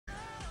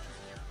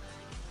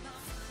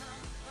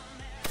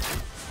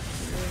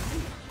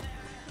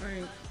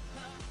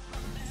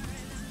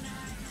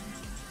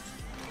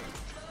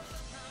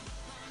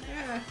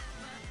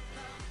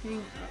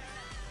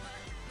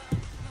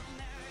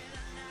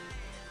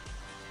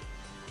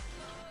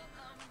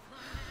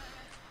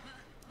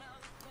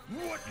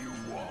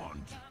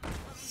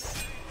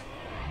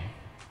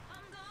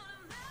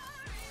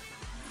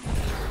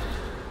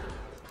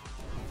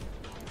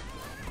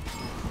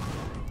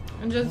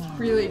I'm just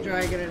really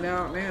dragging it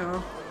out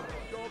now.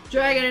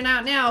 Dragging it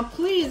out now.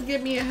 Please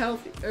give me a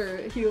healthy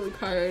or heal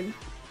card.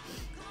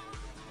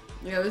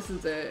 Yeah, this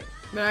is it.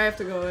 But I have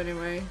to go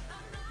anyway.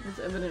 It's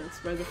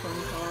evidenced by the phone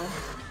call.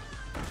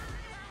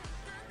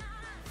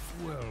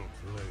 Well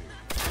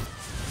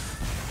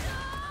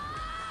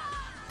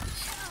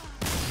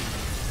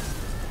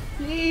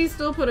played. He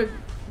still put a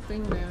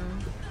thing down.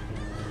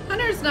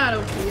 Hunter's not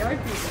OP. I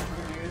beat the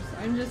Hunters.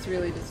 I'm just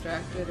really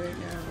distracted right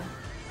now.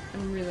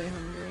 I'm really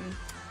hungry.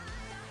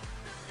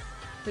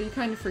 But you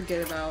kind of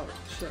forget about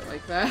shit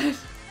like that.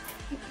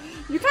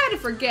 You kind of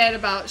forget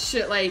about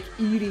shit like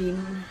eating.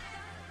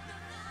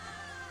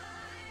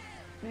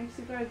 Makes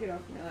you gotta get off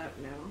my lap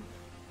now.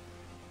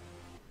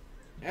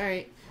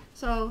 Alright,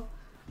 so,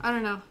 I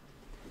don't know.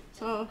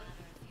 So,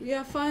 we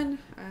have fun.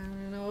 I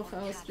don't know if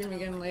I'll stream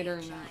again later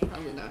or not.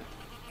 Probably not.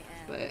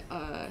 But,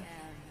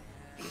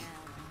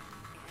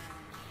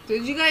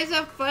 did you guys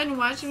have fun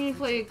watching me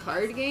play a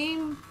card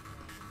game?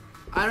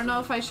 I don't know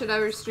if I should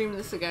ever stream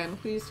this again.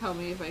 Please tell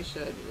me if I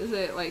should. Is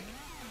it, like,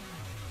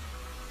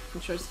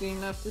 interesting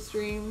enough to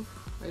stream?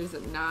 Or is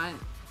it not?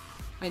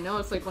 I know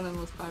it's, like, one of the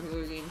most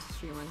popular games to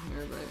stream on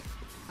here,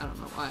 but I don't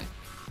know why.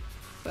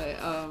 But,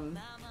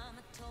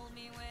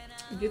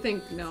 if you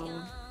think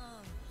no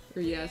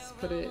or yes,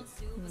 put it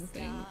in the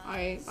thing.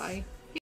 Bye.